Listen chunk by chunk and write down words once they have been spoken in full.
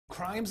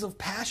Crimes of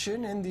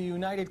passion in the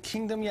United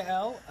Kingdom,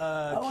 Yael.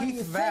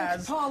 Keith Vaz.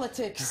 Vaz.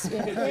 Politics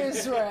in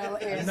Israel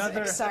is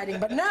exciting,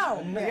 but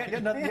no.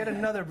 Yet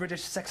another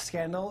British sex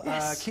scandal.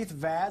 Yes. Keith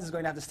Vaz is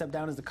going to have to step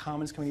down as the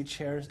Commons Committee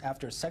chair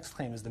after a sex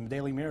claim, as the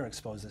Daily Mirror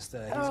exposed this.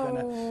 He's going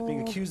to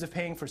being accused of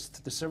paying for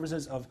the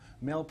services of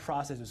male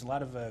prostitutes. There's a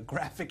lot of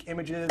graphic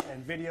images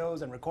and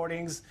videos and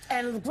recordings.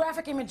 And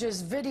graphic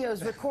images,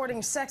 videos,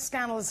 recordings, sex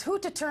scandals. Who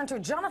to turn to?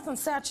 Jonathan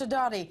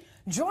Sacerdoti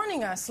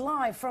joining us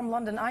live from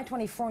London,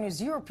 I-24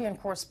 News European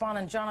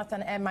correspondent.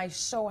 Jonathan, am I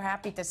so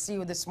happy to see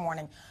you this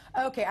morning.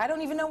 Okay, I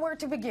don't even know where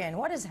to begin.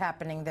 What is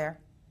happening there?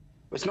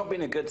 It's not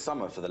been a good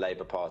summer for the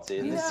Labour Party,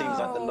 and this seems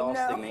like the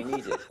last thing they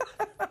needed.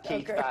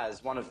 Keith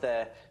Vaz, one of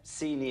their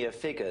senior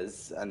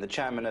figures and the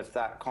chairman of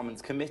that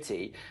Commons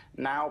Committee,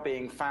 now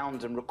being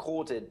found and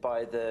recorded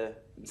by the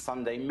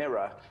Sunday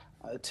Mirror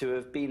to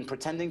have been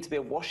pretending to be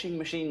a washing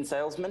machine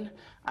salesman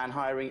and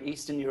hiring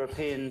Eastern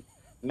European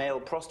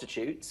male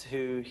prostitutes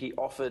who he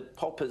offered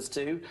poppers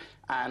to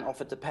and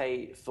offered to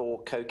pay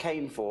for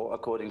cocaine for,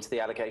 according to the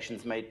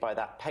allegations made by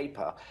that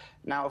paper.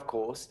 Now, of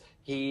course,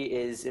 he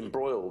is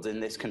embroiled in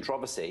this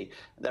controversy.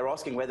 They're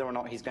asking whether or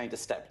not he's going to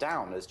step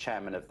down as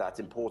chairman of that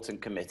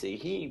important committee.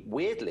 He,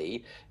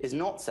 weirdly, is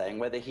not saying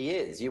whether he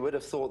is. You would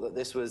have thought that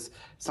this was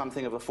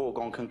something of a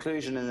foregone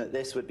conclusion and that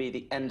this would be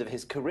the end of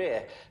his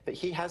career. But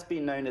he has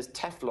been known as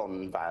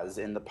Teflon Vaz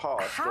in the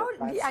past.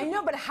 I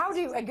know, but how do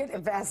you...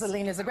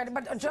 Vaseline is a great...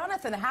 But,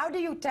 Jonathan, how do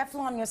you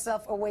Teflon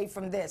yourself away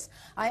from this?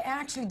 I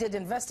actually did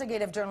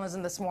investigative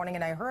journalism this morning,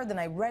 and I heard and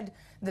I read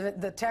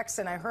the text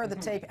and I heard the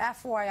tape.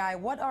 FYI,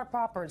 what are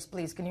poppers,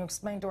 please? Can you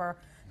explain to our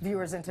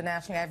viewers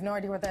internationally? I have no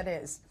idea what that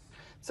is.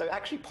 So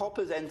actually,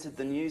 poppers entered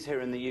the news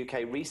here in the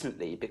UK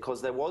recently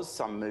because there was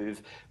some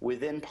move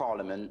within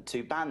Parliament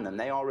to ban them.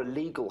 They are a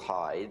legal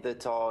high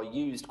that are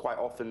used quite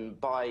often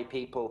by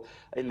people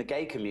in the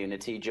gay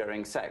community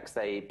during sex.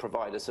 They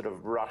provide a sort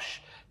of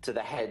rush to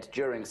the head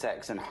during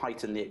sex and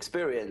heighten the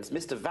experience.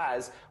 Mr.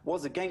 Vaz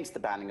was against the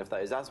banning of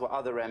those, as were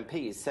other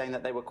MPs, saying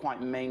that they were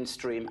quite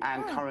mainstream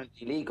and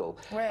currently legal.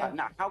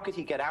 Now, how could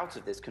he get out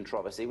of this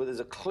controversy? Well, there's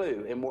a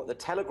clue in what the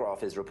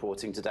Telegraph is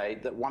reporting today,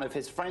 that one of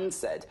his friends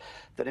said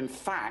that, in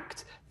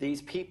fact,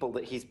 these people,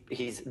 that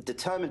he's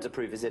determined to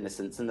prove his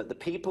innocence, and that the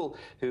people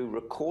who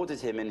recorded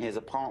him in his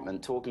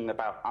apartment talking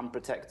about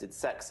unprotected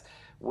sex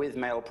with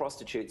male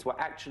prostitutes were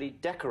actually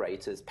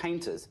decorators,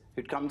 painters,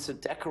 who'd come to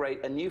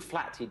decorate a new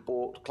flat he'd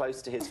bought close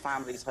to his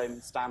family's home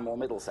in Stanmore,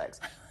 Middlesex.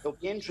 It'll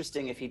be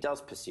interesting if he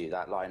does pursue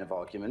that line of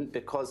argument,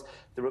 because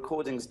the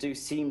recordings do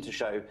seem to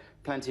show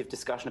plenty of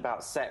discussion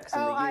about sex.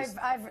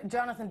 And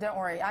Jonathan, don't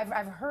worry.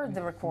 I've heard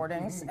the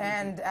recordings,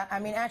 and I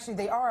mean, actually,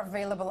 they are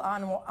available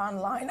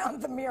online on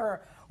the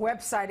Mirror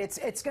website.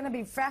 It's going to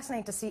be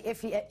fascinating to see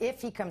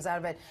if he comes out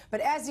of it.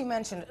 But as you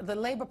mentioned, the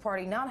Labour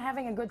Party not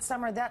having a good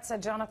summer. That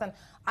said, Jonathan,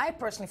 I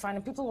personally find,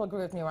 and people will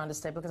agree with me around this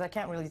table, because I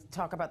can't really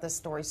talk about this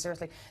story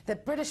seriously,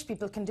 that British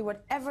people can do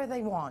whatever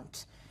they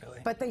want. Really?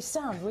 But they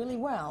sound really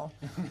well.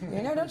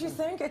 You know, don't you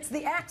think? It's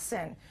the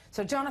accent.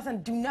 So,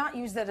 Jonathan, do not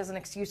use that as an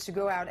excuse to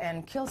go out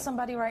and kill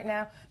somebody right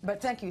now. But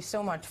thank you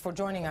so much for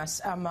joining us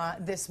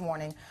this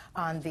morning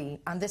on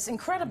this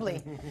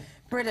incredibly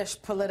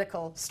British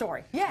political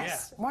story.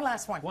 Yes. Yeah. One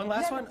last one. One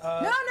last one?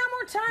 No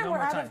more time. We're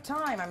out of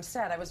time. I'm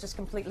sad. I was just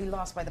completely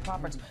lost by the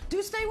poppers.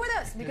 Do stay with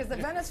us, because the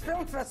Venice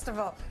Film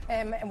Festival,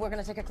 and we're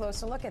going to take a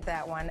closer look at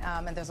that one.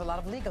 And there's a lot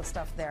of legal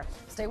stuff there.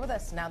 Stay with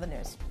us. Now the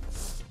news.